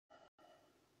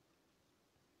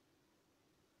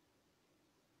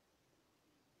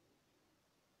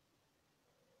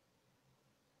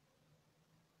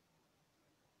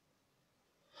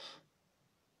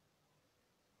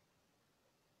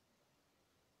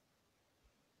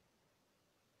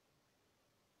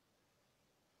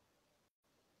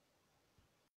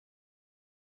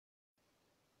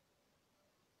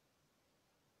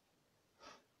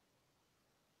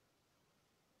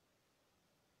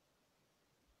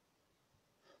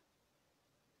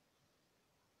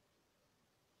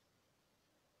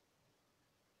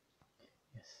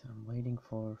I'm waiting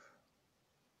for.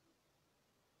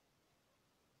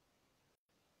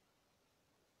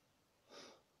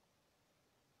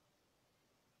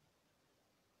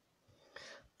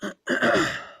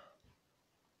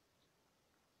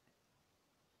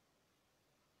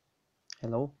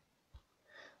 Hello?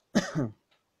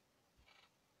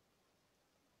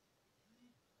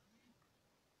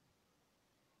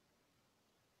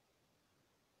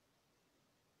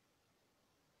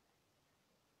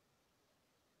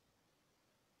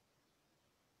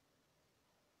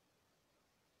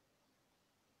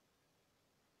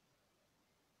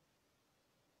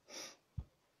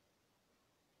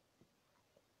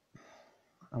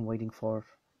 I'm waiting for.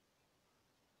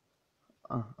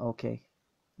 Okay.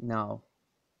 Now.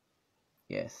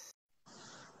 Yes.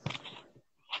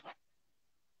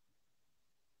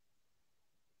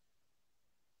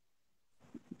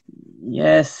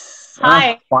 Yes.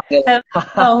 Hi. Finally.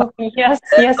 Hello. Yes,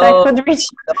 yes, I Hello. could reach.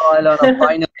 Hello, Alena.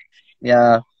 Finally.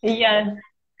 Yeah. Yeah.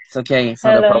 It's okay. It's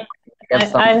not a Hello. problem. We have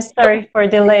some. I'm sorry for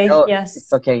delay. No, it's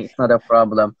Yes. okay. It's not a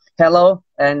problem. Hello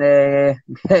and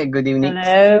good evening.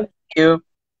 Hello. You.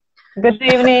 Good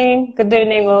evening. Good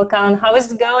evening, Volkan. How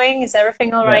is it going? Is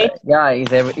everything all Yeah, right? yeah.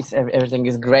 Everything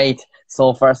is great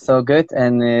so far, so good,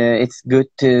 and it's good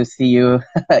to see you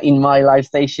in my live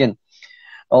station.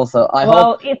 Also, I hope.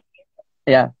 Well,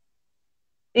 Yeah.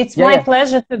 it's Yeah, my yeah.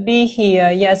 pleasure to be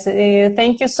here. Yes.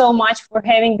 Thank you so much for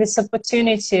having this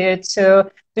opportunity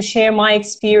to share my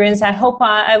experience. I hope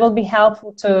I will be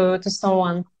helpful to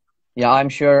someone. Yeah, I'm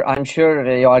sure. I'm sure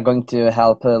you are going to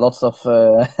help lots of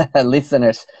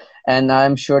listeners, and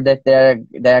I'm sure that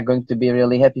they're going to be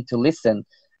really happy to listen,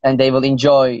 and they will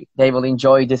enjoy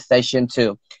this session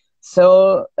too.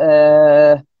 So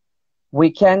we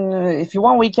can, if you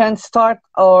want, we can start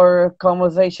our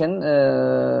conversation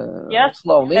Yes.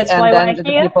 slowly, That's and why then we're the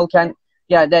here. people can,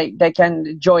 yeah, they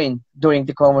can join during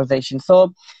the conversation.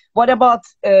 So, what about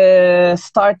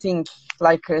starting,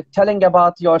 like telling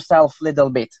about yourself a little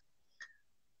bit?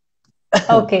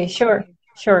 Okay, sure,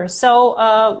 sure. So,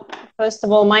 first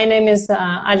of all, my name is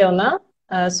Alena,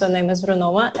 surname is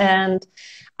Runova, and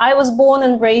I was born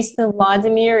and raised in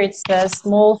Vladimir. It's a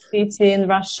small city in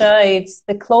Russia. It's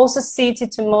the closest city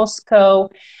to Moscow,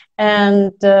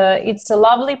 and it's a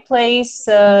lovely place.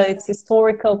 It's a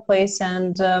historical place,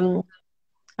 and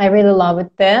I really love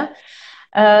it there.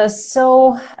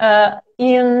 So I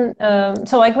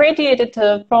graduated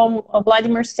from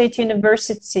Vladimir State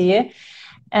University,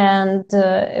 and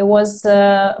it was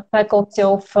faculty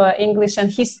of English and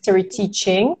history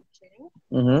teaching.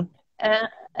 Mm-hmm.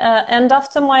 And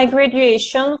after my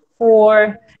graduation,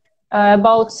 for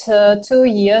about 2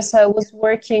 years, I was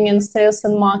working in sales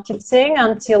and marketing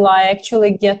until I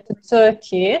actually get to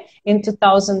Turkey in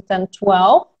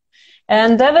 2012.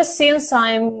 And ever since,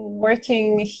 I'm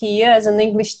working here as an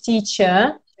English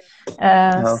teacher.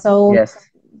 Oh, So yes.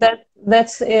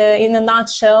 that's in a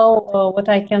nutshell what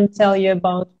I can tell you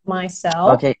about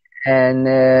myself. Okay. And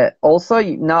also,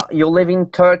 now you live in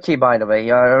Turkey, by the way.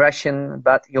 You're Russian,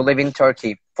 but you live in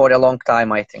Turkey for a long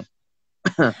time, I think.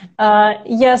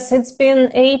 Yes, it's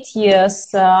been 8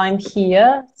 years I'm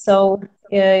here. So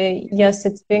yes,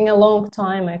 it's been a long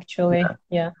time actually.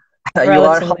 Yeah, You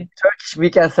are half relatively. Turkish, we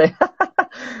can say.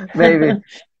 Maybe.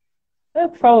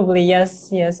 Probably yes,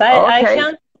 yes. I Okay.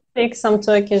 can speak some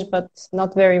Turkish, but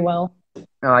not very well.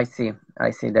 Oh, I see.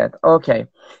 I see that. Okay.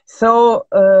 So,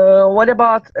 what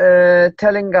about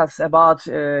telling us about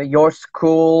your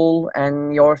school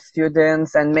and your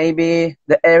students and maybe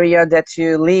the area that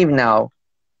you live now?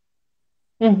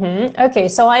 Okay,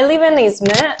 so I live in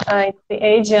Izmir. It's the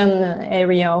Aegean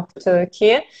area of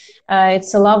Turkey.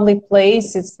 It's a lovely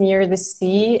place. It's near the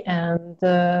sea, and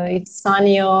it's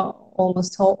sunny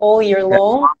almost all year Yeah,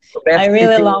 long. the I best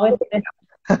really city. love it.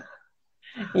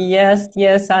 Yes,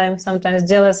 yes, I'm sometimes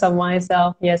jealous of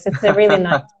myself. Yes, it's a really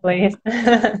nice place.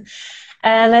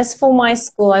 And as for my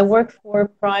school, I work for a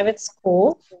private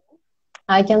school.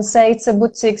 I can say it's a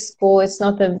boutique school. It's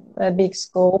not a big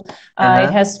school. It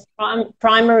Uh-huh. has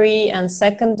primary and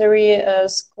secondary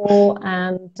school,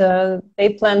 and they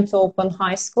plan to open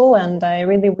high school, and I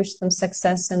really wish them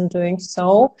success in doing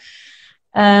so.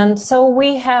 And so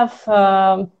we have,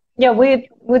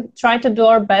 we try to do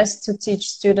our best to teach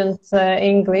students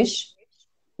English.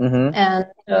 Mm-hmm. And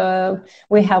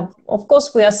we have, of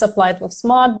course, we are supplied with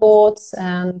smart boards,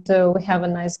 and we have a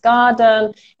nice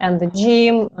garden and the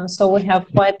gym. So we have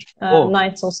quite Oh,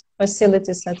 nice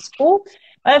facilities at school.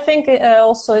 I think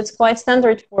also it's quite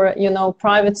standard for,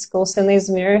 private schools in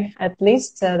Izmir, at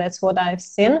least. That's what I've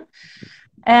seen.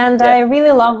 And I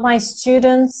really love my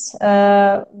students.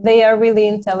 They are really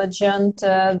intelligent.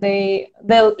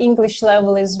 Their English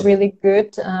level is really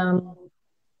good,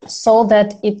 so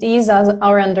that it is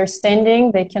our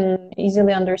understanding. They can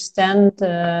easily understand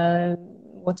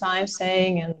what I'm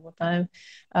saying and what I'm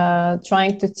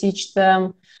trying to teach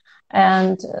them.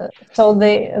 And so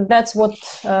that's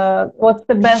what's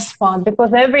the best part,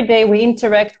 because every day we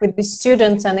interact with the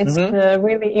students, and it's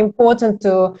really important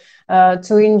to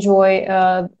enjoy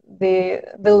the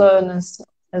learners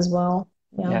as well.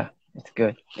 Yeah, it's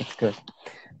good. It's good.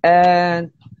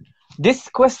 And this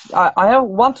question, I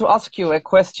want to ask you a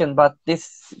question, but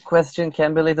this question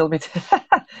can be a little bit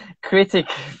critic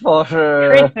for,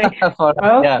 Critic. for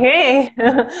Okay.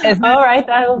 All right.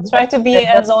 I will try to be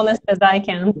as honest as I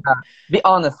can. Yeah. Be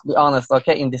honest,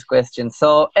 okay, in this question.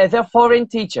 So, as a foreign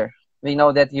teacher, we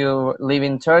know that you live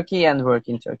in Turkey and work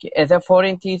in Turkey. As a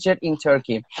foreign teacher in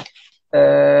Turkey,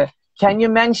 can you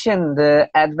mention the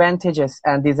advantages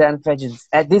and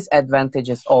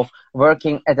disadvantages of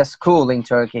working at a school in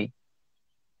Turkey?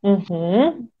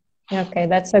 Okay,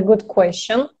 that's a good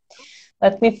question.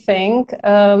 Let me think.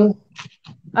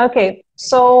 Okay,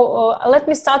 so let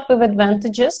me start with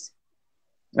advantages.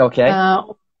 Okay.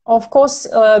 Of course,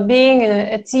 being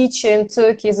a teacher in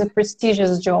Turkey is a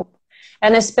prestigious job,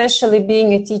 and especially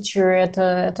being a teacher at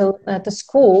a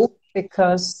school,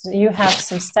 because you have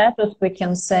some status, we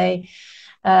can say,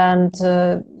 and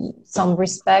some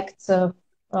respect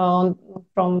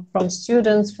from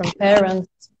students, from parents,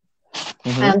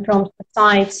 and from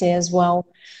society as well.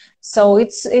 So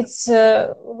it's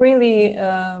really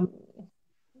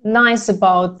nice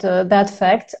about that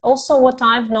fact. Also, what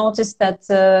I've noticed that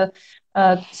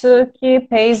Turkey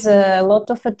pays a lot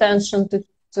of attention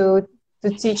to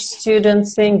teach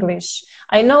students English.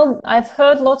 I know I've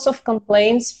heard lots of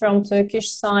complaints from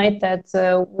Turkish side that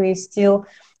we still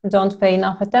don't pay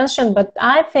enough attention, but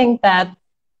I think that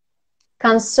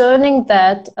concerning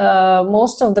that,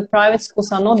 most of the private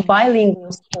schools are not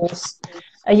bilingual schools.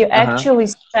 You actually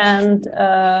spend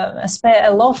a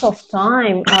lot of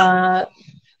time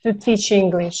to teach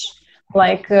English.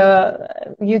 Like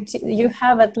you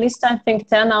have at least, I think,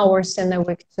 10 hours in a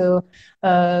week to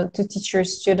teach your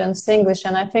students English,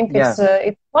 and I think it's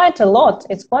quite a lot.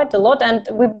 It's quite a lot, and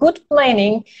with good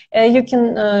planning, you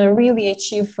can really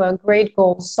achieve great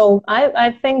goals. So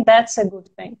I think that's a good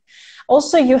thing.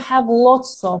 Also, you have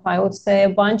lots of, I would say, a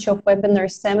bunch of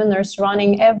webinars, seminars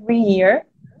running every year,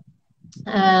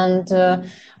 and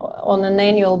on an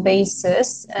annual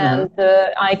basis. And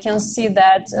I can see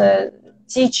that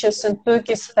teachers in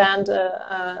Turkey spend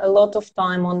a lot of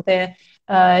time on their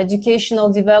educational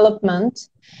development,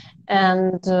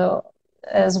 and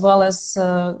as well as,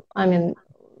 I mean,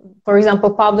 for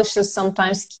example, publishers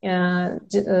sometimes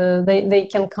they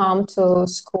can come to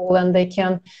school and they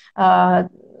can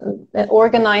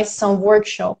organize some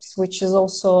workshops, which is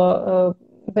also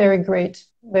very great,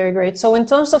 very great. So in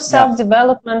terms of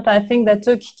self-development, I think that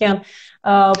Turkey can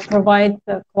provide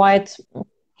quite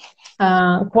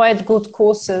good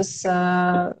courses,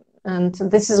 and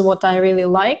this is what I really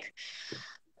like.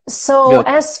 So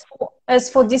as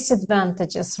for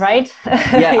disadvantages, right?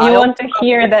 You want to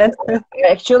hear that?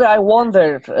 Actually, I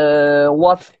wonder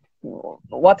what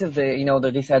is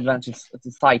the disadvantage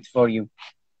side for you?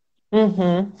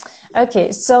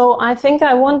 Okay, so I think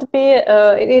I won't be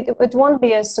it won't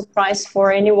be a surprise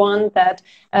for anyone that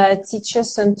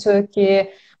teachers in Turkey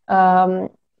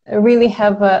really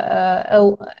have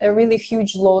a really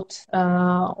huge load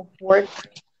of work,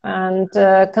 and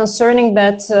concerning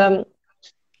that,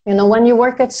 you know, when you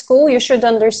work at school, you should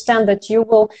understand that you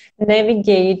will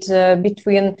navigate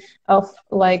between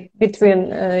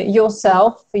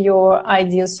yourself, your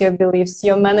ideas, your beliefs,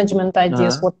 your management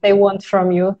ideas, what they want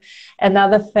from you.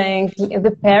 Another thing,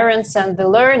 the parents and the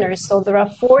learners. So there are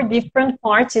 4 different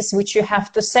parties which you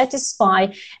have to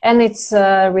satisfy, and it's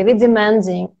really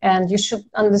demanding. And you should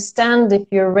understand if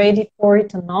you're ready for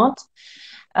it or not,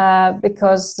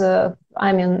 because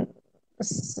I mean,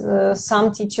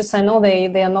 some teachers, I know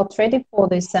they are not ready for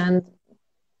this, and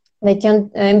they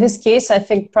can, in this case, I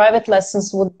think private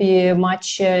lessons would be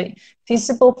much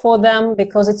feasible for them,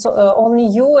 because it's only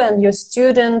you and your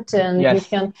student, and you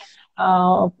can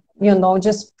you know,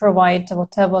 just provide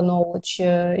whatever knowledge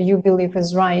you believe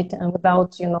is right, and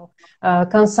without, you know,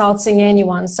 consulting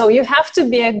anyone. So you have to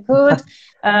be a good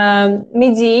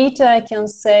mediator, I can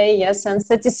say, yes, and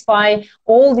satisfy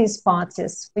all these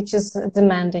parties, which is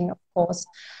demanding, of course.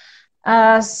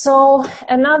 So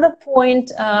another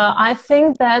point, I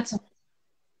think that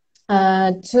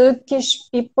Turkish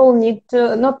people need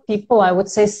to, not people, I would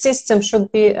say system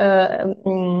should be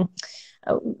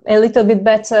a little bit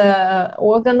better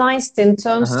organized in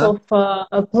terms Uh-huh.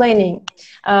 of planning.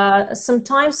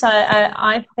 Sometimes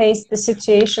I face the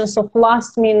situations of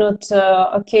last minute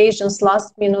occasions,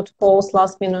 last minute calls,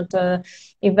 last minute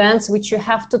events which you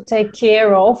have to take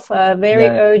care of very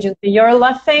Yeah. urgently. You're Yeah.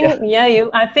 laughing, yeah.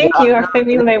 I Yeah. think you are No, it's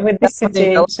familiar with this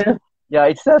happening a lot. situation. Yeah,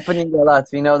 it's happening a lot.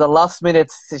 The last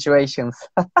minute situations.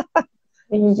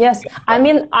 Yes, I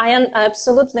mean,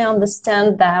 absolutely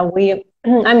understand that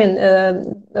I mean,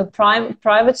 the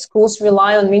private schools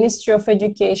rely on Ministry of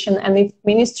Education, and if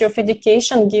Ministry of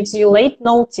Education gives you late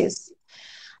notice,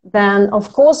 then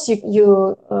of course you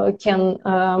can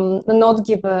not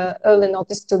give early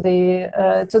notice to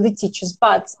the teachers.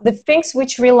 But the things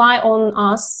which rely on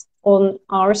us, on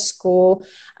our school,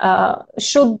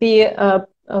 should be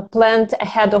planned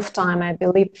ahead of time, I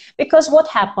believe. Because what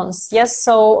happens? Yes,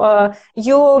 so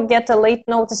you get a late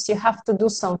notice, you have to do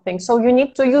something, so you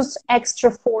need to use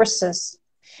extra forces.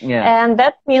 Yeah. And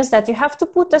that means that you have to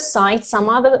put aside some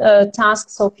other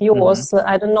tasks of Mm-hmm. yours.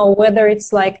 I don't know whether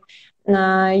it's like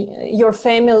your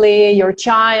family, your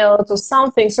child, or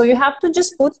something. So you have to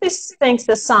just put these things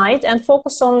aside and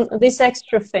focus on these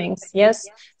extra things. Yes.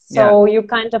 Yeah. So you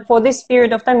kind of, for this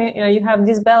period of time, you have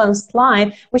this balanced life,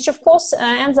 which of course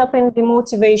ends up in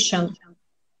demotivation.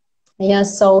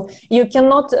 Yes. So you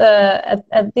cannot,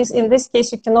 in this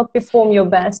case, you cannot perform your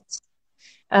best.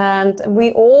 And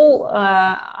we all,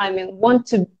 I mean, want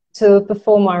to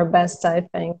perform our best. I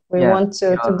think we Yeah. want to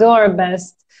do our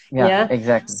best. Yeah, Yeah.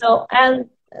 exactly.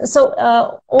 So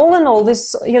all in all,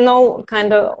 this, kind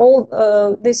of all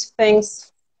these things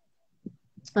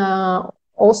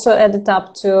also added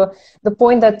up to the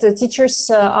point that the teachers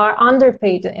are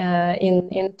underpaid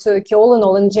in Turkey, all in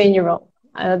all, in general.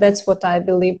 That's what I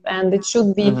believe, and it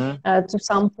should be Mm-hmm. to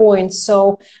some point.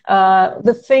 So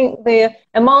the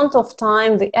amount of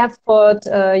time, the effort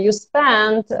you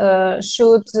spend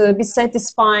should be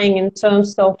satisfying in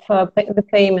terms of the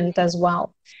payment as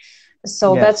well.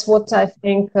 So that's Yes, what I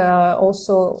think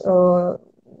also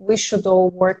we should all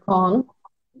work on.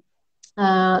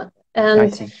 Uh, I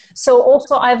and see. so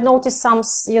also I've noticed some,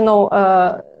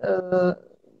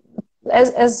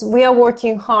 as we are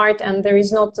working hard and there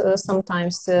is not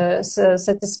sometimes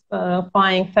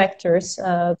satisfying factors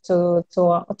to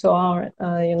our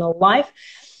life,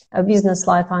 business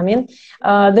life, I mean,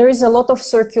 there is a lot of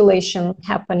circulation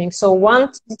happening. So one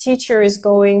teacher is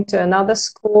going to another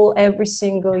school every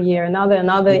single year, Yeah,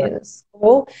 another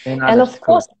school, and another of school.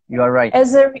 course, You are right.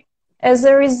 as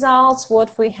a result,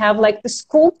 what we have, like the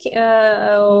school,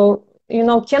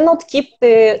 cannot keep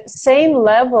the same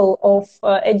level of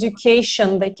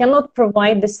education. They cannot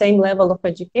provide the same level of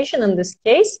education in this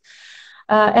case.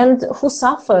 And who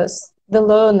suffers? The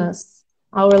learners,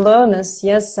 our learners.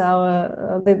 Yes,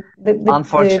 our the people.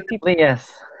 Unfortunately, yes.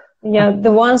 Yeah,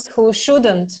 the ones who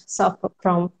shouldn't suffer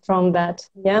from that.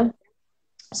 Yeah.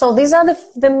 So these are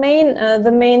the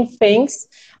main things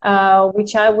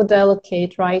which I would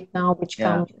allocate right now, which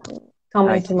Yeah, come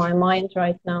I into see. my mind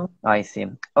right now. I see.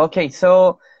 Okay,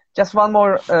 so just one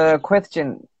more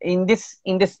question. In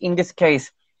this case,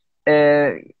 uh,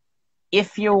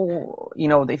 if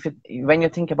when you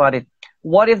think about it,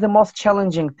 what is the most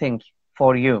challenging thing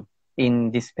for you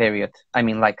in this period? I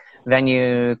mean, like when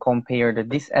you compare the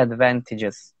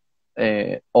disadvantages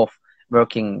of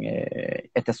working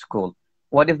at a school,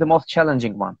 what is the most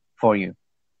challenging one for you?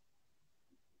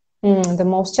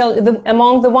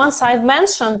 Among the ones I've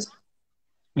mentioned.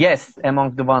 Yes,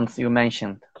 among the ones you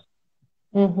mentioned.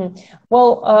 Hmm.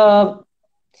 Well,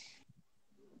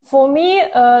 for me,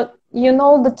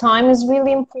 the time is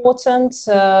really important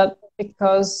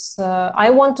because I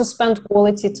want to spend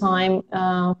quality time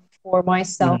for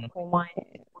myself, Mhm. for my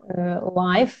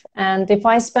life. And if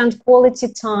I spend quality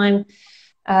time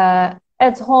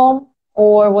at home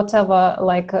or whatever,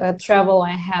 like travel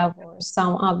I have or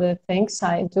some other things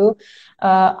I do,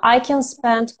 I can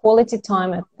spend quality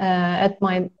time at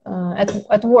my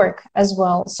at work as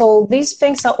well. So these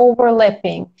things are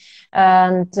overlapping,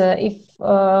 and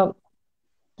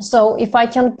if I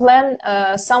can plan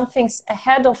some things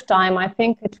ahead of time, I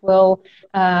think it will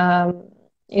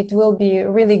be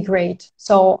really great.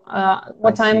 So I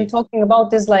what I'm see. talking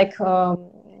about is like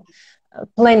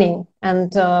planning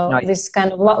and I this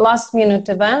kind of last minute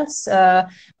events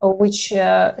which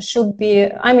should be,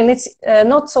 I mean, it's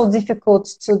not so difficult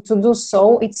to do,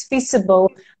 so it's feasible.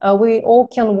 We all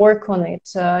can work on it,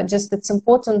 just it's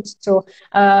important to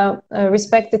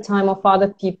respect the time of other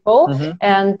people, mm-hmm.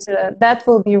 and that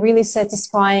will be really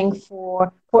satisfying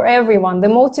for everyone. The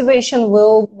motivation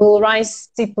will rise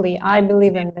steeply. I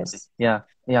believe in this. Yeah,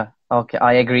 yeah. Okay,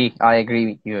 I agree. I agree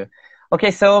with you.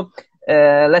 Okay, so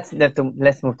let's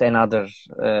move to another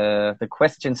the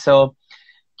question. So,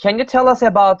 can you tell us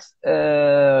about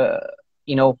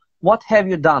what have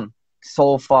you done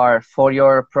so far for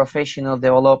your professional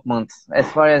development?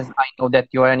 As far as I know, that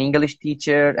you are an English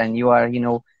teacher and you are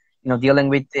dealing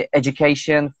with the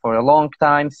education for a long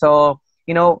time. So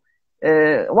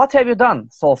what have you done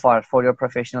so far for your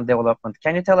professional development?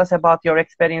 Can you tell us about your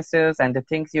experiences and the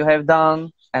things you have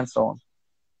done and so on?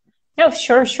 Oh,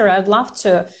 sure. I'd love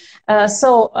to.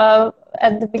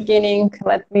 At the beginning,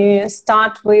 let me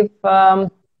start with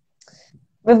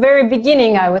the very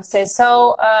beginning, I would say.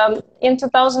 So in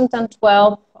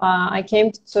 2012, I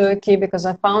came to Turkey because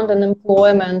I found an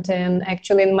employment in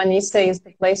Manisa, is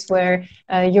the place where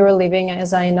you're living,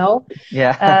 as I know.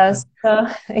 Yeah.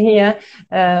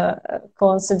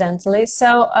 Coincidentally.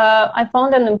 So I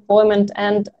found an employment,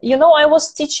 and I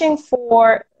was teaching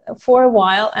for a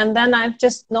while, and then I've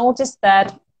just noticed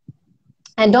that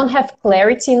I don't have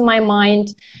clarity in my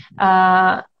mind.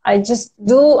 I'm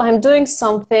doing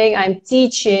something, I'm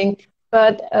teaching,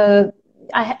 but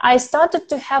I started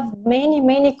to have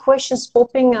many questions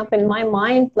popping up in my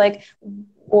mind, like,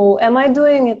 oh, am I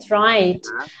doing it right?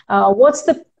 What's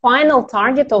the final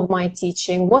target of my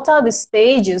teaching? What are the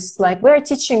stages? Like, we're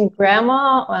teaching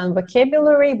grammar and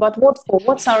vocabulary, but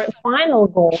what's our final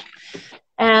goal?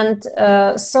 And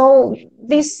so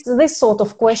these sort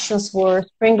of questions were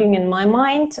springing in my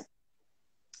mind.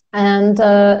 And in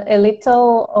a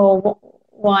little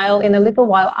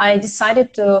while, I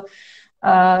decided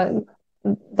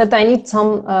that I need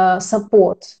some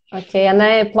support. Okay, and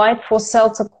I applied for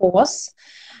CELTA course.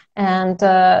 And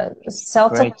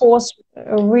CELTA course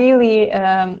really,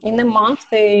 in a month,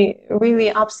 they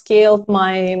really upscaled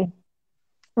my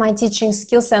teaching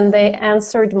skills, and they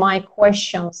answered my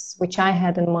questions which I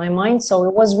had in my mind. So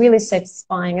it was really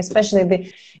satisfying,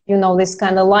 especially this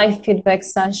kind of live feedback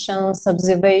sessions,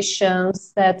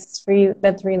 observations. That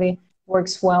really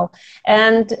works well.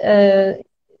 And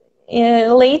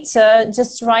later,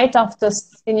 just right after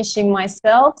finishing my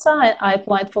CELTA, I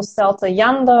applied for CELTA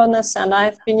Young Learners, and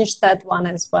I finished that one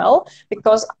as well,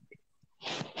 because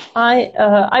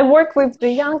I work with the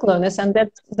young learners, and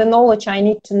that's the knowledge I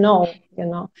need to know,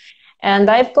 And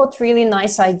I've got really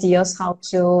nice ideas how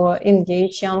to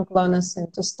engage young learners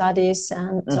into studies,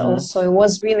 and also it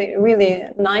was really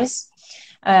nice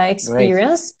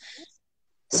experience.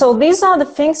 Great. So these are the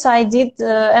things I did,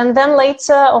 and then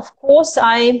later, of course,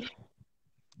 I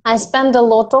spent a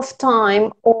lot of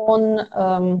time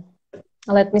on.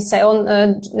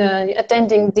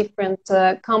 Attending different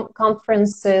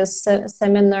conferences,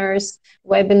 seminars,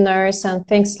 webinars, and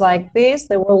things like this.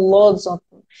 There were loads of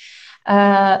them.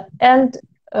 And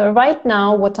right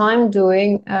now, what I'm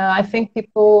doing, I think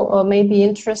people may be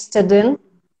interested in,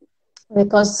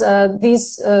 because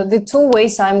the two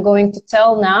ways I'm going to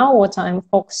tell now, what I'm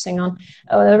focusing on,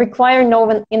 require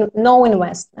no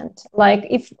investment. Like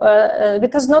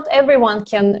because not everyone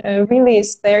can really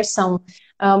spare some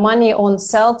money on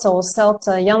CELTA or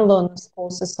CELTA Young Learners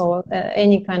courses, or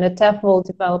any kind of TEFL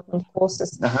development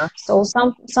courses. So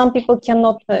some people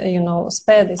cannot,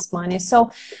 spare this money.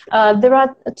 So there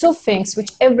are two things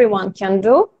which everyone can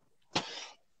do.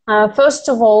 First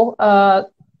of all,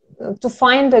 to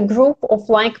find a group of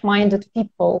like-minded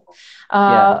people.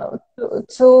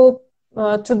 To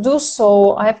do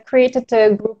so, I've created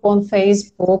a group on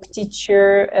Facebook,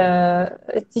 Teacher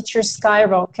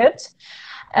Skyrocket.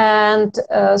 And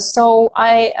so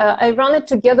I run it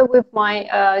together with my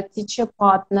teacher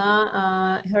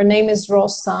partner. Her name is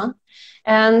Rosa.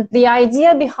 And the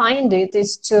idea behind it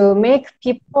is to make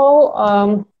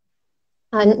people,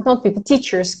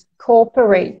 teachers,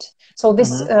 cooperate. So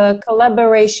this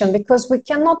collaboration, because we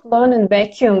cannot learn in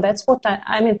vacuum. That's what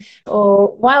I mean.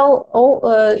 While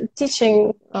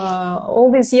teaching all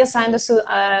these years, I understood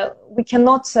we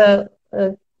cannot,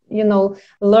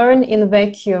 learn in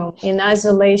vacuum, in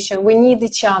isolation. We need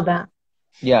each other.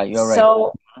 Yeah, you're right.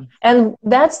 So, and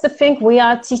that's the thing we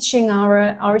are teaching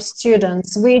our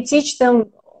students. We teach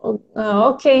them,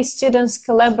 okay, students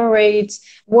collaborate,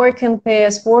 work in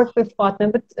pairs, work with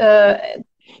partners, but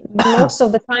most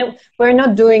of the time we're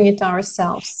not doing it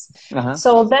ourselves.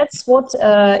 So that's what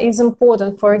is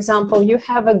important. For example, you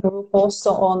have a group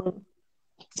also on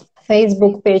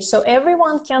Facebook page, so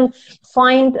everyone can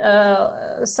find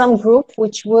some group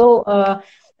which will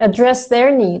address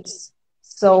their needs.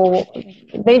 So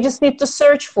they just need to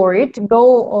search for it,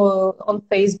 go on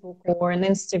Facebook or on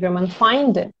Instagram and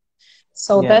find it.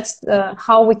 So that's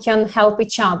how we can help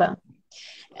each other.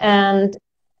 And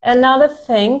another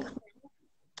thing,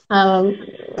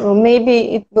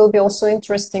 maybe it will be also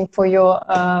interesting for your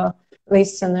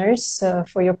listeners,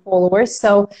 for your followers.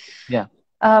 So, Yeah.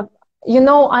 you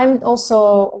know, I'm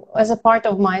also, as a part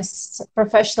of my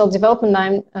professional development,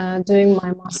 I'm doing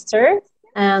my master,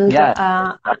 and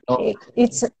Yeah. Oh,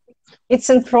 it's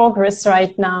in progress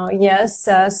right now. Yes,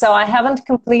 so I haven't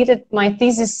completed my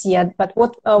thesis yet. But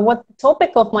what the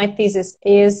topic of my thesis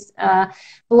is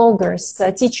bloggers,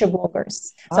 teacher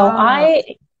bloggers. So ah,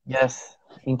 yes.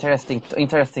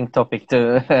 Interesting topic to.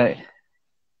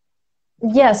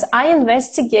 yes, I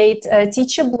investigate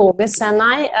teacher bloggers, and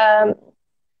I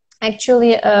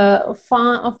actually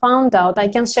found out. I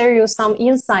can share you some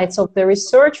insights of the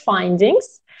research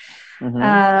findings.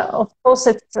 Of course,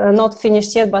 it's not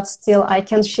finished yet, but still I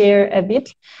can share a bit.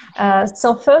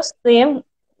 So firstly,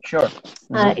 Sure.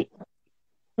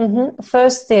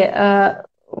 firstly,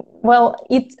 well,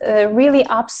 it really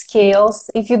upscales.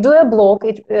 If you do a blog,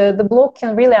 the blog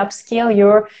can really upscale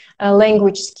your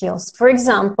language skills. For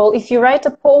example, if you write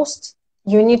a post,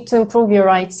 you need to improve your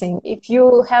writing. If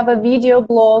you have a video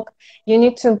blog, you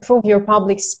need to improve your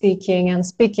public speaking and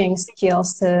speaking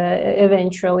skills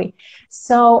eventually.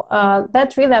 So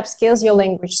that really upscales your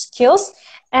language skills.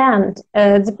 And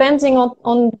depending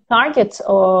on the target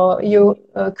you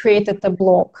created a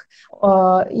blog,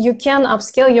 you can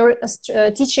upscale your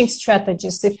teaching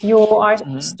strategies. If you are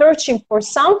searching for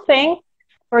something,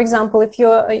 for example, if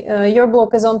your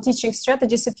blog is on teaching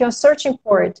strategies, if you're searching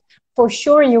for it, for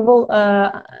sure you will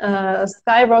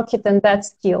skyrocket in that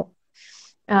skill.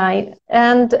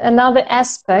 And another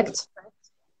aspect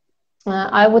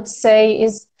I would say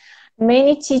is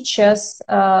many teachers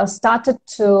started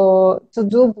to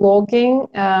do blogging,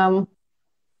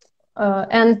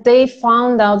 and they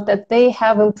found out that they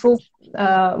have improved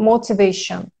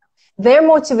motivation. Their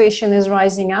motivation is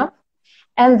rising up,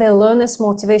 and the learners'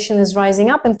 motivation is rising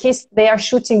up in case they are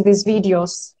shooting these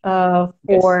videos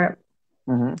for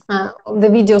the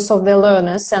videos of the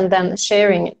learners and then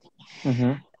sharing it.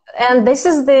 And this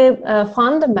is the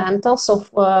fundamentals of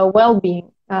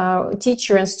well-being,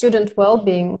 teacher and student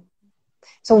well-being.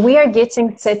 So we are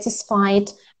getting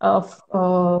satisfied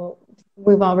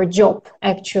with our job,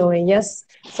 actually, yes.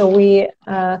 So we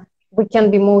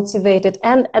can be motivated,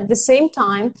 and at the same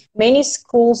time, many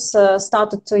schools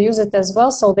started to use it as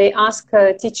well. So they ask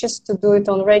teachers to do it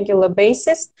on regular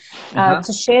basis,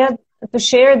 to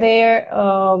share their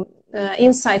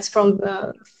insights from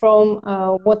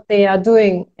what they are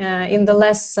doing in the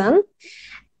lesson,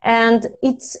 and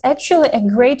it's actually a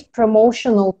great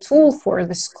promotional tool for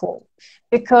the school,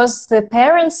 because the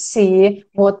parents see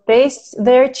what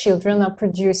their children are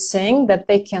producing, that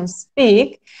they can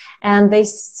speak, and they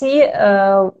see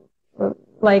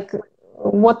like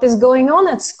what is going on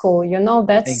at school. You know,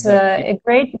 that's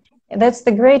that's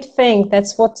the great thing.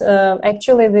 That's what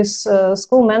actually this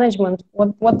school management,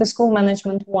 what the school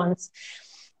management wants.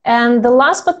 And the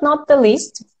last but not the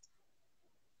least,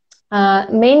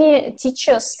 many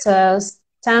teachers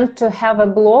tend to have a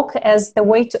blog as the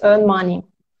way to earn money.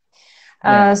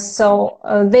 So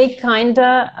they kind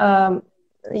of,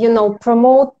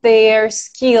 promote their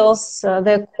skills,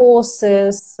 their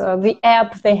courses, the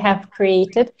app they have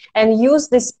created, and use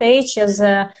this page as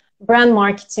a brand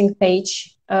marketing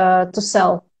page to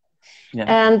sell.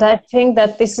 And I think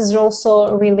that this is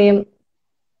also really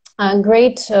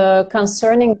great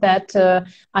concerning that.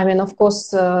 I mean, of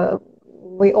course,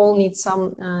 we all need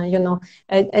some,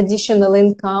 additional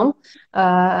income,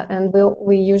 and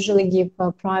we usually give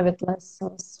private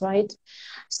lessons, right?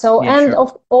 So, and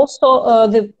also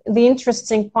the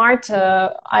interesting part,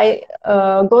 I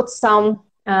got some,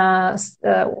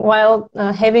 while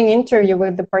having interview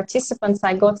with the participants,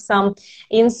 I got some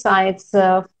insights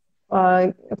from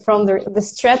the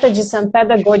strategies and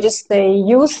pedagogies they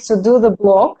use to do the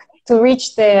blog, to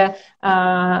reach the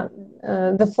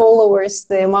followers,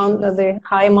 the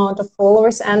high amount of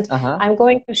followers, and I'm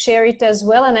going to share it as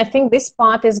well. And I think this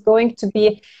part is going to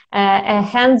be a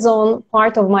hands-on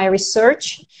part of my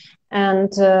research,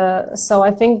 and so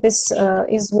I think this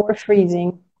is worth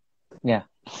reading. Yeah,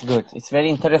 it's good. It's very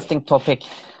interesting topic.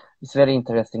 It's very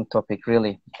interesting topic,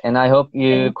 really. And I hope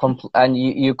you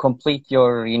you complete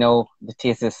your, the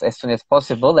thesis as soon as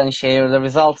possible and share the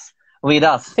results with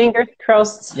us. Fingers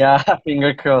crossed. Yeah,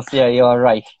 finger crossed. Yeah, you are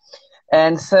right.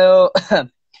 And so,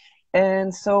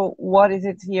 what is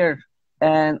it here?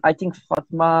 And I think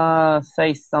Fatma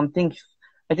says something.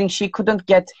 I think she couldn't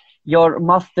get your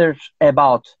master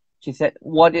about. She said,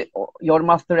 your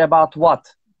master about what?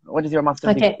 What is your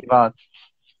master degree about?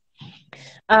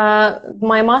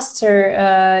 My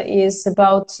master is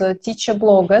about teacher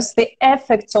bloggers, the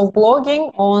effects of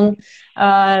blogging on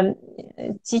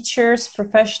teachers'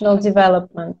 professional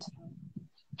development.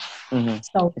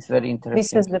 So It's very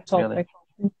this interesting, is the really.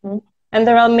 topic. And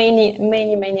there are many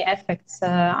effects.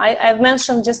 I've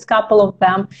mentioned just a couple of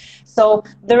them. So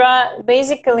there are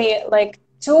basically like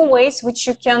two ways which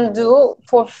you can do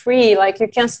for free. Like you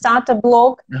can start a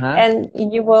blog and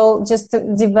you will just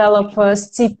develop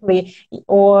steeply.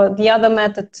 Or the other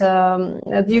method,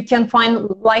 you can find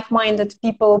like-minded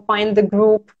people, find the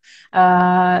group,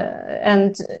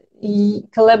 and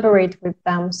collaborate with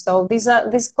them. So these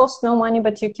cost no money,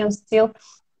 but you can still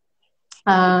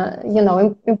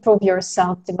improve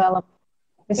yourself, develop.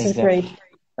 This is great.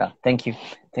 Thank you.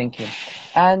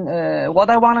 And what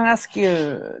I want to ask you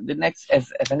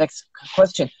as the next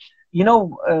question,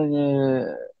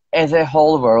 as a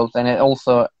whole world and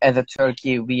also as a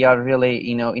Turkey, we are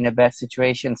really, in a bad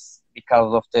situations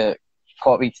because of the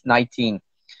COVID-19.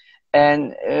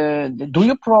 And do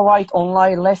you provide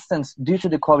online lessons due to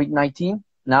the COVID-19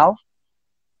 now?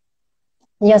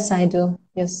 Yes, I do.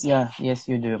 Yes. Yeah, yes,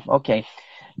 you do. Okay.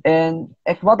 And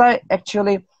what I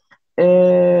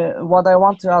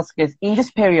want to ask is, in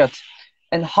this period,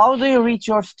 and how do you reach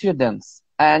your students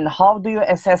and how do you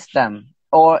assess them?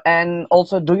 And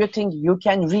also, do you think you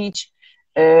can reach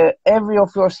every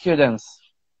of your students?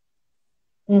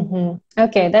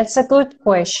 Okay, that's a good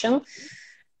question.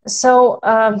 So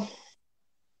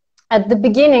at the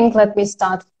beginning, let me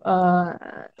start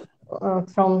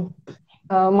from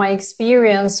my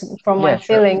experience, from my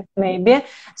feeling, maybe.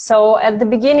 So at the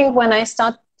beginning, when I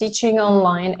started teaching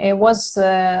online, I was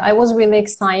really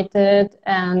excited,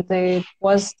 and it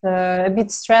was a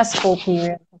bit stressful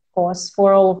period, of course,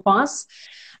 for all of us.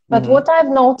 But what I've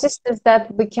noticed is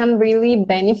that we can really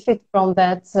benefit from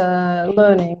that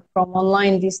learning, from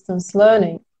online distance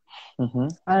learning.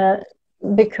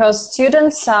 Because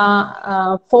students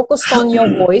are focused on your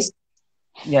voice.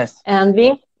 Yes. And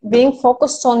being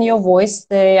focused on your voice,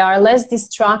 they are less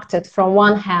distracted from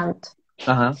one hand.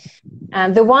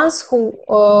 And the ones who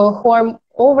are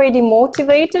already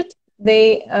motivated,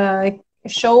 they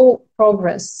show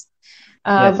progress.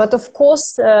 But of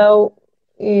course,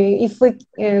 if we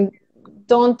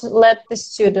don't ask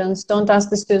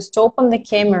the students to open the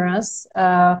cameras,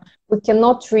 we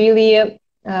cannot really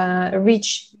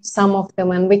reach some of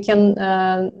them, and we can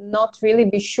not really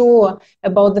be sure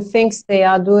about the things they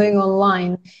are doing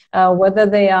online, whether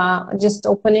they are just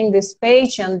opening this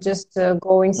page and just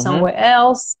going somewhere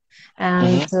else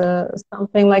and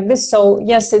something like this. So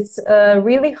yes, it's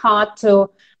really hard to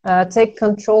take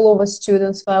control over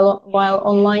students while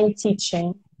online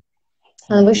teaching,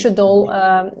 and we should all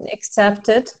accept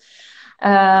it.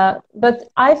 But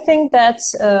I think that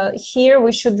here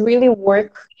we should really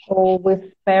work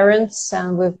with parents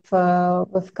and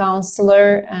with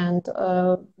counselor, and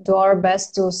do our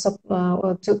best to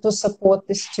support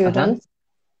the students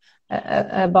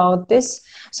about this.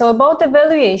 So about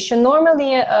evaluation,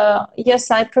 normally,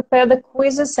 yes, I prepare the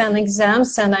quizzes and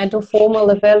exams, and I do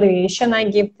formal evaluation. I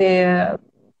give the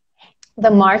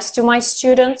marks to my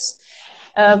students.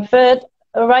 But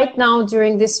right now,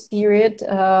 during this period,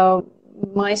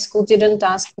 my school didn't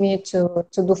ask me to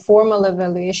do formal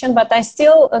evaluation, but I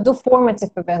still do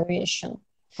formative evaluation.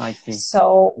 I see.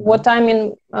 So what I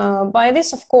mean by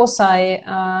this, of course, I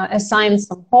assign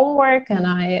some homework, and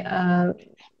I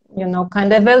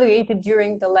kind of evaluated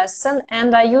during the lesson,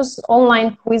 and I use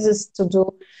online quizzes to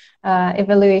do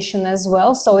evaluation as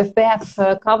well. So if they have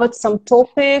covered some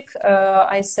topic,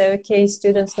 I say, okay,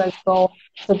 students, let's go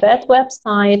to that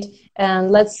website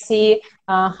and let's see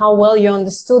how well you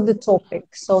understood the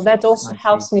topic. So that also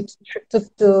helps me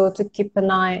to keep an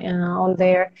eye on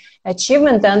their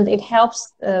achievement, and it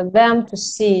helps them to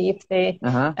see if they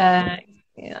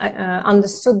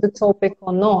understood the topic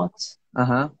or not.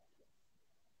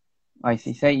 I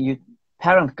see. Say you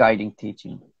parent guiding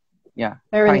teaching. Yeah.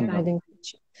 Parent guiding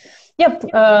teaching. Yep.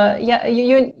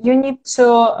 You need to,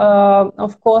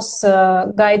 of course,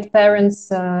 guide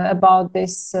parents about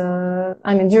this.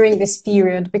 During this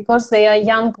period, because they are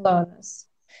young learners,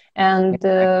 and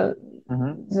the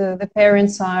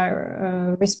parents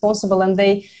are responsible, and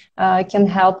they can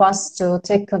help us to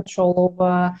take control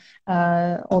over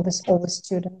all the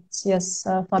students. Yes,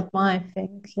 Fatma, I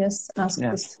think. Yes, ask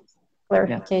this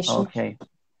clarification. Yeah. Okay.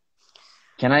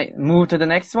 Can I move to the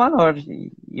next one, or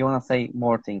you want to say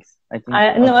more things? I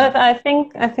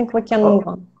think we can move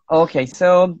on. Okay,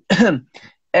 so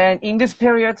and in this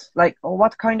period, like,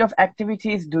 what kind of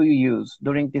activities do you use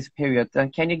during this period?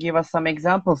 And can you give us some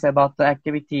examples about the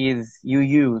activities you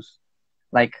use?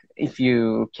 Like, if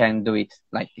you can do it,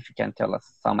 like if you can tell us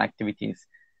some activities.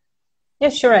 Yeah,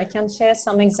 sure. I can share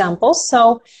some examples.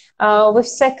 So, with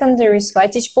secondary school, I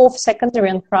teach both secondary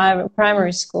and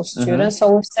primary school students.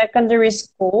 So, with secondary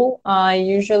school, I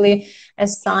usually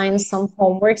assign some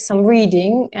homework, some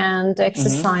reading and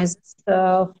exercises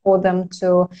for them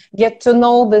to get to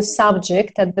know the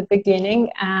subject at the beginning.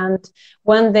 And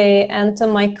when they enter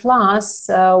my class,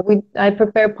 I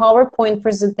prepare PowerPoint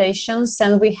presentations,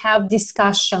 and we have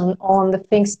discussion on the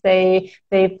things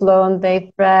they've learned,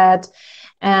 they've read.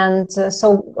 And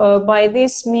by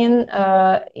this mean,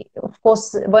 of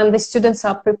course, when the students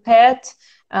are prepared,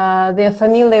 they're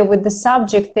familiar with the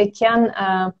subject, they can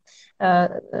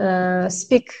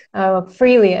speak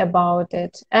freely about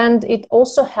it. And it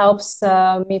also helps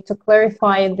me to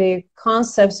clarify the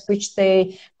concepts which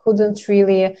they couldn't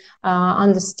really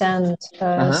understand.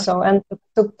 And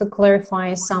to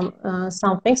clarify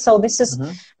something. So this is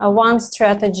one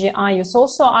strategy I use.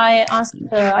 Also, I ask.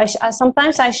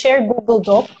 Sometimes I share Google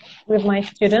Doc with my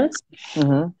students,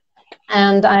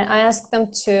 and I ask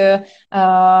them to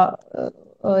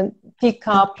pick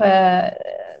up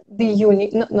the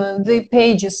unit, the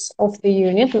pages of the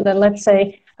unit. Let's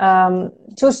say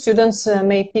two students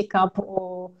may pick up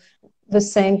the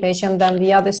same page, and then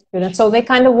the other student. So they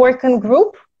kind of work in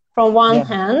group from one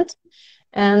hand,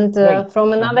 and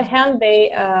from another hand,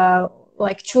 they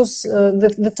like choose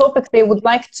the topic they would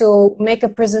like to make a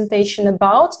presentation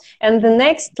about. And the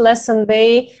next lesson,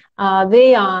 they are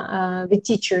the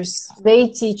teachers. They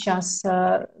teach us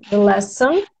the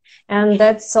lesson. And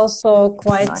that's also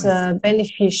quite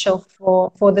beneficial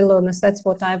for the learners. That's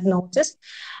what I've noticed.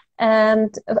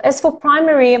 And as for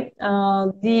primary,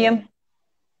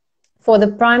 for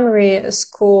the primary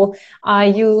school, I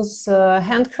use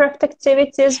handcraft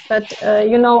activities, but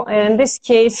in this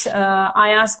case,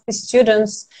 I ask the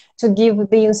students to give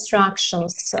the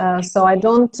instructions. So I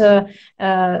don't.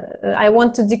 I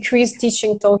want to decrease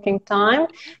teaching talking time,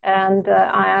 and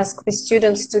I ask the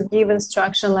students to give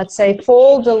instruction. Let's say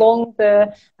fold along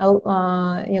the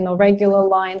regular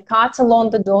line, cut along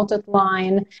the dotted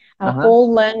line, fold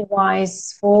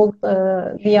lengthwise, fold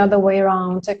the other way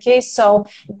around. Okay, so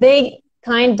they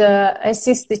kind of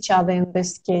assist each other in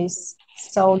this case.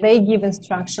 So they give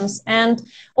instructions, and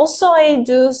also I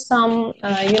do some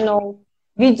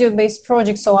video-based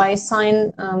projects. So I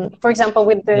assign, for example,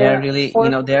 with the they're really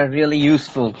they're really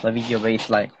useful, the video-based,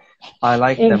 like I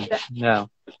like them.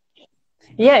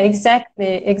 Yeah,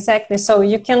 exactly. So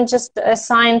you can just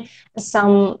assign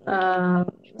some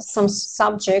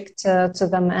subject to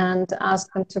them and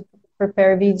ask them to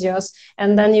prepare videos,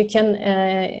 and then you can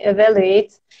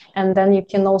evaluate, and then you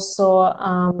can also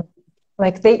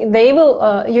like they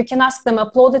will you can ask them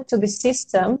upload it to the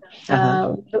system.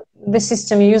 The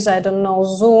system you use, I don't know,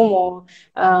 Zoom, or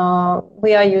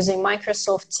we are using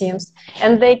Microsoft Teams,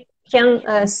 and they can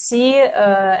see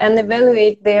and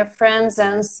evaluate their friends'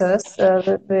 answers,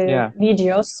 the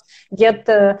videos, get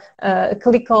the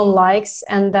click on likes,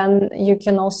 and then you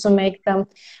can also make them.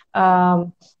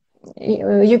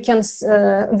 You can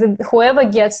whoever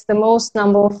gets the most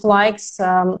number of likes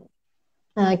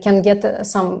can get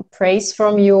some praise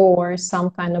from you, or some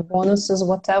kind of bonuses,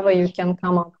 whatever you can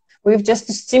come up with, just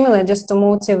to stimulate, just to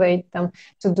motivate them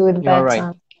to do it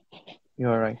better.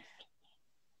 You're right.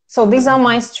 So these are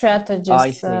my strategies.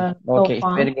 I see. Okay,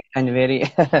 so very good and very,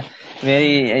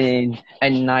 very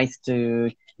and nice to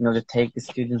to take the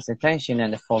students' attention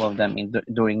and follow them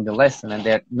during the lesson, and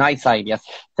they're nice ideas.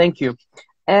 Thank you.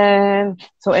 And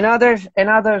so another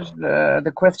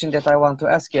the question that I want to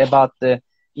ask you about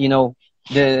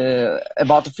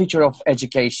about the future of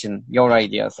education, your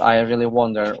ideas. I really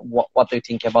wonder what do you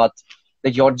think about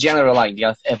your general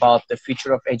ideas about the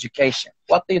future of education?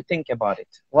 What do you think about it?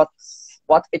 What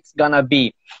it's gonna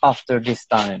be after this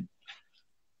time?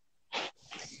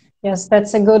 Yes,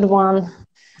 that's a good one.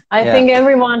 I think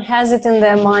everyone has it in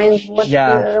their mind what's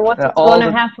going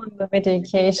to happen with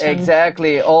education.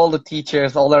 Exactly. All the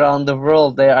teachers all around the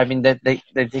world, they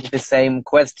think the same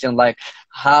question, like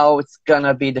how it's going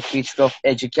to be the future of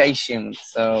education.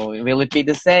 So will it be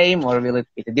the same or will it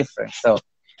be different? So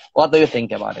what do you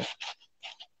think about it?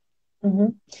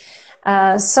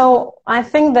 So I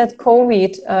think that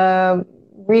COVID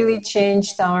really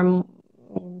changed our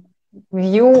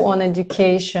view on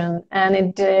education, and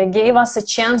it gave us a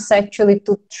chance actually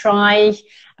to try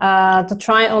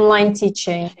online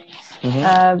teaching.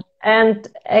 And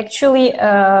actually,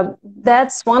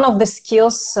 that's one of the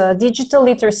skills. Digital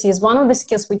literacy is one of the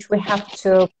skills which we have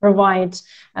to provide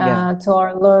to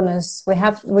our learners.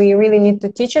 We really need to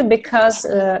teach it because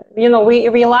you know, we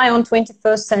rely on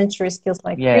 21st century skills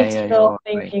like critical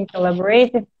thinking,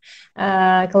 collaboration,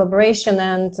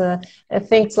 and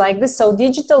things like this. So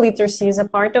digital literacy is a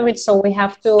part of it. So we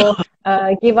have to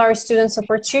give our students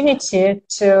opportunity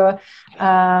to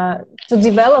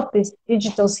develop these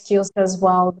digital skills as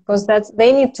well, because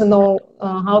they need to know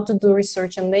how to do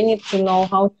research, and they need to know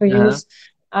how to use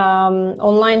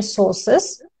online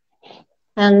sources.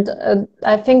 And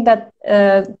I think that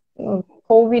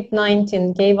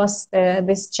COVID-19 gave us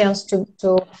this chance to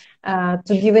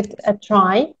give it a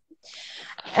try.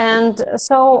 And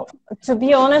so, to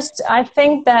be honest, I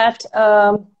think that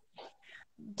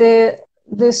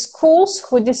the schools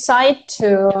who decide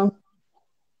to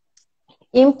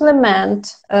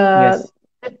implement the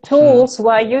tools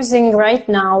we're using right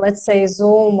now, let's say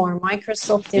Zoom or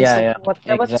Microsoft Teams, or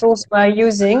whatever tools we're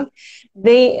using,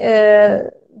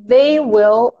 they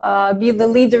will be the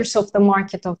leaders of the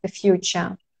market of the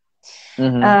future.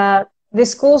 The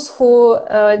schools who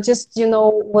just, you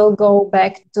know, will go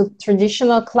back to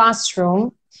traditional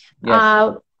classroom,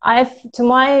 to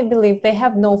my belief, they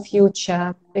have no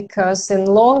future, because in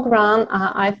long run,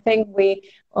 I think we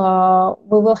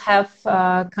will have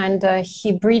kind of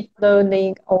hybrid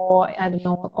learning, or I don't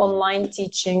know, online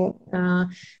teaching,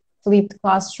 flipped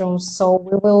classrooms. So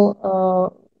we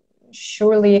will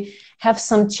surely have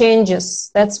some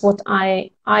changes. That's what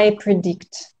I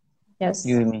predict. Yes.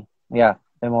 You mean, yeah,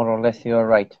 more or less you're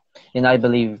right, and I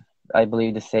believe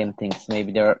the same things.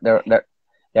 Maybe there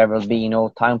will be, you know,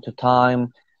 time to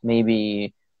time,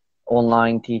 maybe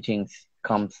online teachings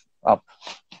comes up.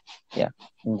 Yeah,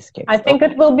 in this case, I think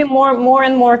it will be more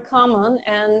and more common,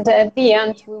 and at the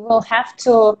end we will have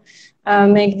to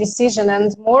make decision.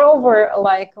 And moreover,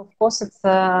 like, of course, it's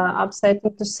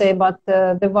upsetting to say, but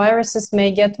the viruses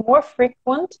may get more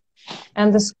frequent,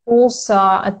 and the schools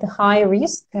are at the high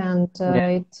risk, and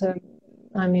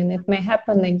I mean, it may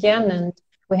happen again, and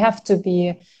we have to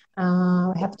be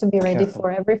ready for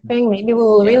everything. Maybe we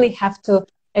will really have to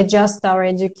adjust our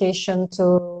education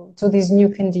to these new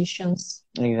conditions.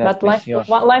 Exactly.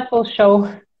 But life will show.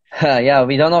 Yeah,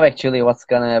 we don't know actually what's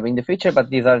gonna happen in the future, but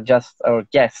these are just our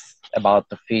guess about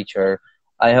the future.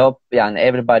 I hope, and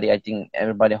I think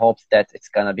everybody hopes that it's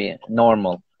gonna be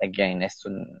normal again as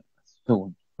soon,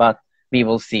 but we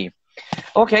will see.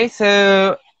 Okay,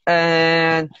 so,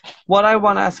 and what I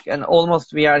want to ask, and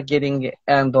almost we are getting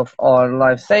end of our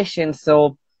live session,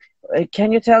 so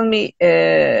can you tell me,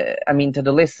 I mean, to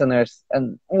the listeners,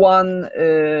 and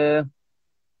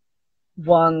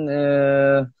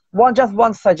just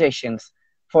one suggestions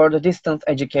for the distance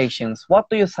educations. What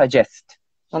do you suggest?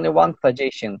 Only one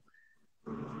suggestion.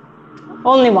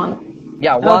 Only one.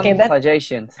 Yeah, one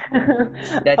suggestions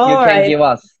that you can give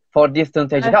us for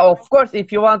distance education. Of course,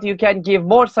 if you want, you can give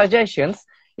more suggestions.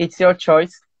 It's your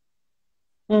choice.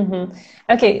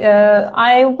 Okay,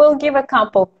 I will give a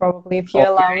couple probably, if you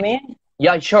allow me.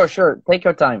 Yeah, sure. Take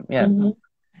your time. Yeah.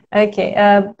 Okay,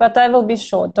 but I will be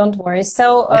short. Don't worry.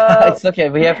 So it's okay.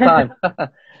 We have time.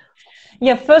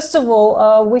 Yeah, first of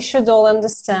all, we should all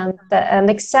understand and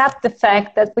accept the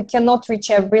fact that we cannot reach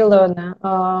every learner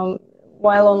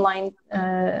while online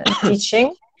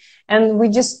teaching, and we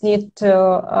just need to,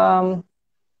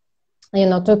 you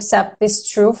know, to accept this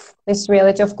truth, this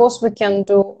reality. Of course, we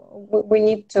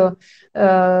need to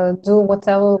do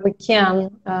whatever we can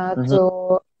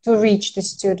to reach the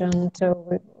student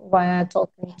via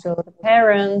talking to the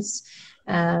parents,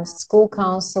 school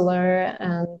counselor,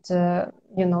 and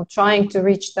you know, trying to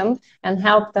reach them and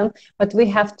help them. But we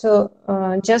have to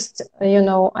just, you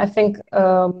know, I think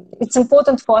it's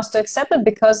important for us to accept it,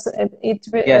 because it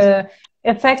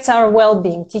affects our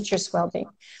well-being, teachers' well-being.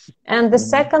 And the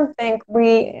second thing,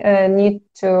 we need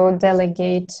to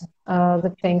delegate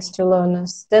the things to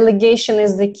learners. Delegation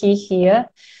is the key here.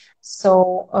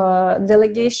 So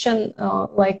delegation,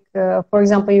 for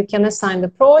example, you can assign the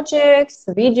projects,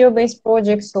 video-based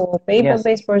projects or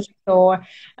paper-based projects, or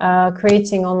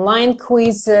creating online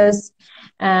quizzes.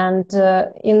 And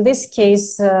in this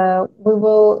case, we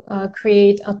will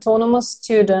create autonomous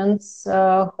students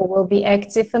who will be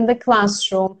active in the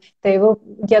classroom. They will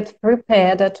get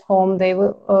prepared at home. They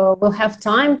will have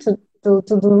time to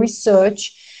do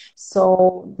research.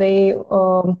 So they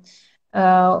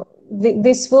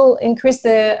this will increase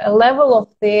the level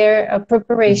of their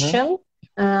preparation,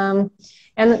 and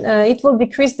it will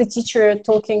decrease the teacher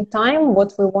talking time.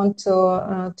 What we want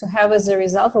to have as a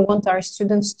result, we want our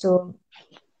students to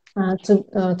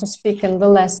to speak in the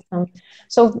lesson.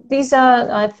 So these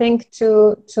are, I think,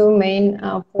 two main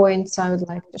points I would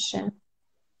like to share.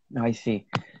 I see.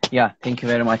 Yeah, thank you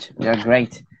very much. Yeah,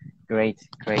 great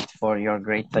for your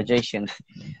great suggestions.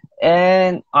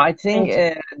 And I think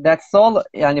Thank you. that's all.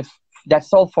 And if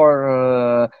that's all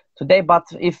for today. But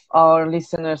if our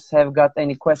listeners have got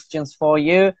any questions for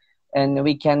you, and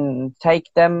we can take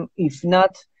them. If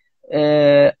not,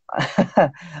 uh,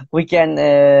 we can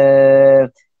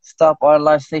stop our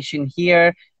live session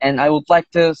here. And I would like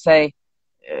to say,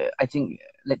 I think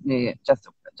let me just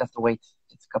wait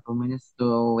just a couple minutes.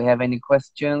 Do we have any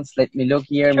questions? Let me look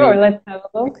here. Sure, Maybe. let's have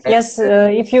a look. Yes,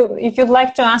 if you'd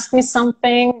like to ask me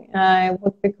something, it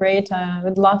would be great. I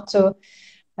would love to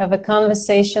have a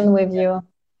conversation with you.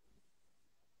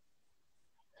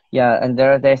 Yeah, and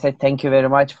there they say thank you very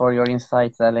much for your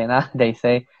insights, Alena. They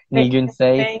say Nilgün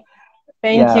says,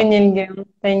 Thank you, yeah, Nilgün.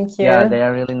 Thank yeah, you. they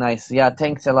are really nice. Yeah,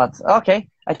 thanks a lot. Okay,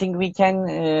 I think we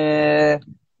can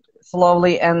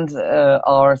slowly end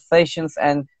our sessions,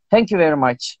 and thank you very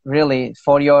much, really,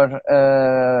 for your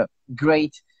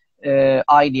great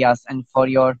ideas and for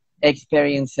your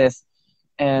experiences.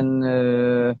 And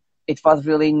it was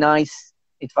really nice.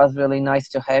 It was really nice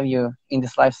to have you in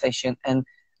this live session and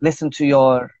listen to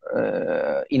your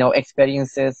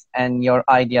experiences and your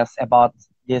ideas about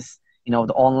this,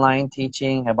 the online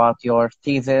teaching, about your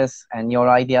thesis and your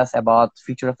ideas about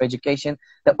future of education.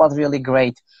 That was really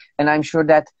great, and I'm sure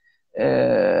that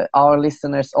our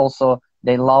listeners also,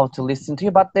 they love to listen to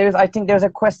you. But I think there's a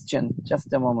question.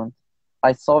 Just a moment.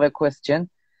 I saw a question.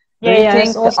 Do Yeah, you yeah,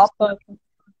 it's think also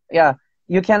yeah,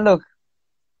 you can look.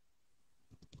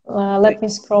 let me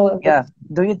scroll a bit. Yeah.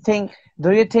 Do you think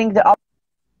the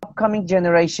upcoming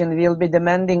generation will be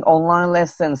demanding online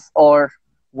lessons or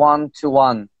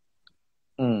one-to-one?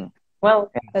 Mm.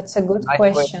 Well, that's a good Nice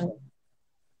question. question.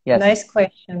 Yes. Nice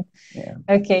question. Yeah.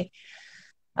 Okay.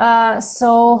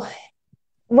 So,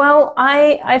 well,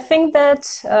 I think that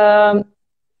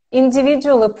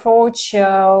individual approach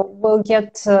will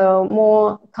get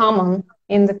more common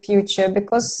in the future,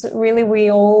 because really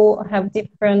we all have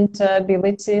different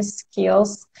abilities,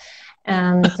 skills,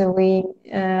 and we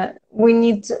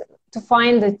need to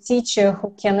find a teacher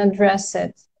who can address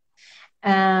it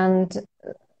and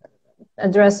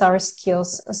address our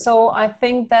skills. So I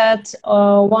think that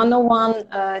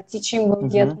one-on-one teaching will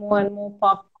get more and more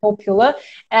popular,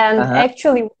 and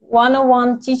actually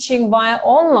one-on-one teaching via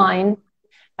online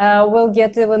will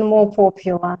get even more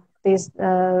popular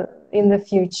in the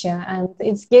future, and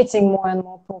it's getting more and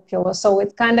more popular. So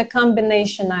it's kind of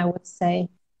combination, I would say.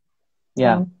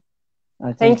 Yeah.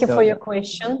 I think Thank you so. for your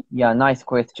question. Yeah, nice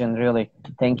question, really.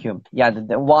 Thank you. Yeah,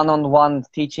 the one-on-one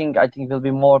teaching, I think, will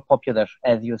be more popular,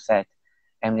 as you said,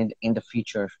 and in the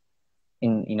future,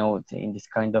 in this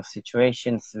kind of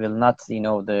situations, will not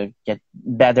get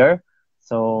better.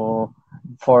 So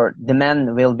for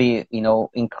demand will be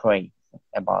increase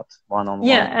about one-on-one.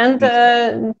 Yeah, and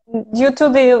due to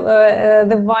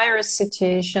the virus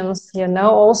situations,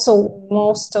 also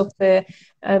most of the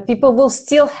people will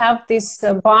still have this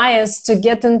bias to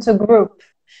get into group.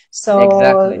 So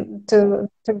exactly.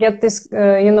 to get this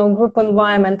group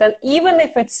environment, and even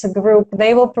if it's a group,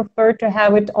 they will prefer to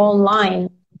have it online.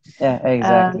 Yeah,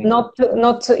 exactly.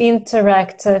 Not to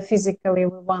interact physically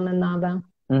with one another.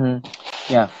 Mm-hmm.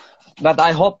 Yeah, but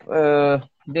I hope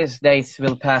these days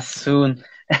will pass soon,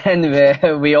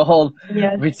 and we all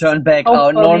return back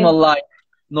our normal life.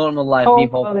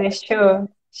 Hopefully, sure.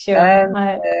 And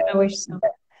I wish so.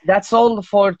 That's all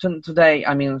for today.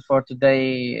 I mean, for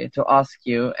today to ask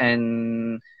you,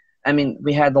 and I mean,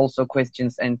 we had also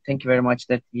questions, and thank you very much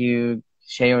that you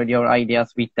shared your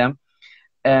ideas with them.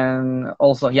 And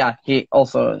also, yeah,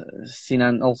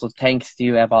 Sinan also thanks to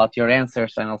you about your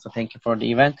answers, and also thank you for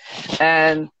the event.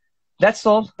 And that's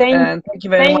all. And thank you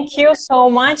very much. Thank you so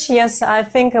much. Yes, I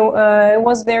think it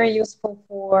was very useful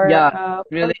for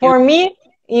me.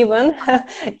 Even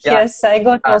yes, I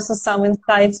got also some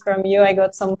insights from you. I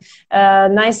got some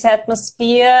nice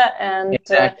atmosphere, and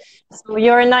so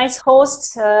you're a nice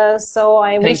host. So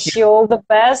I wish you all the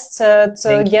best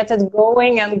to get it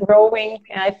going and growing.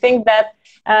 I think that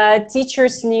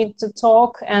teachers need to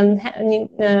talk, and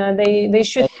they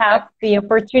should have the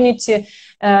opportunity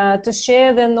to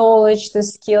share the knowledge, the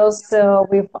skills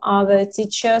with other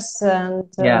teachers and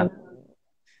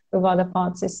with other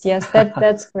parties. Yes,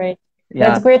 that's great.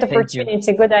 Yeah, that's great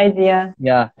opportunity. Good idea.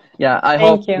 Yeah. I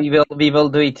hope we will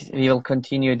do it. We will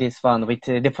continue this one with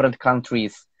different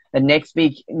countries. And next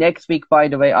week, by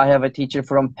the way, I have a teacher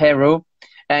from Peru,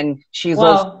 and she's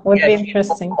also would be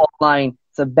interesting online.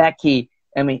 So Becky,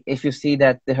 I mean, if you see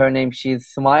that her name, she's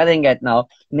smiling at now.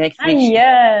 Next Ah, week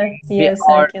yes, be yes,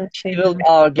 I can she see will her. be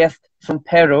our guest from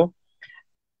Peru,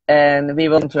 and we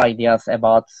will into ideas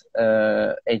about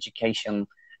education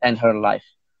and her life.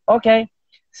 Okay,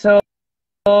 so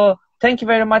thank you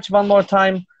very much one more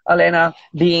time, Alena,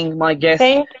 being my guest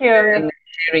Thank you. and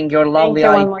sharing your Thank lovely you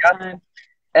one more ideas. time.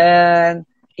 And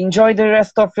enjoy the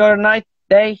rest of your night,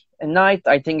 day, and night.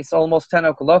 I think it's almost 10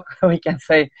 o'clock. We can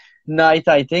say night,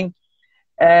 I think.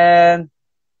 And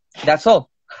that's all.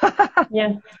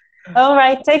 Yeah. All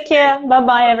right. Take care. Bye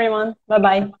bye, everyone. Bye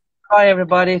bye. Hi,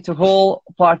 everybody, to who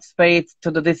participate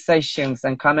to these sessions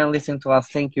and come and listen to us.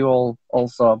 Thank you all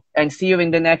also. And see you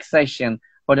in the next session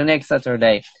for the next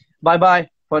Saturday. Bye-bye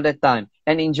for that time.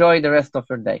 And enjoy the rest of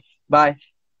your day. Bye.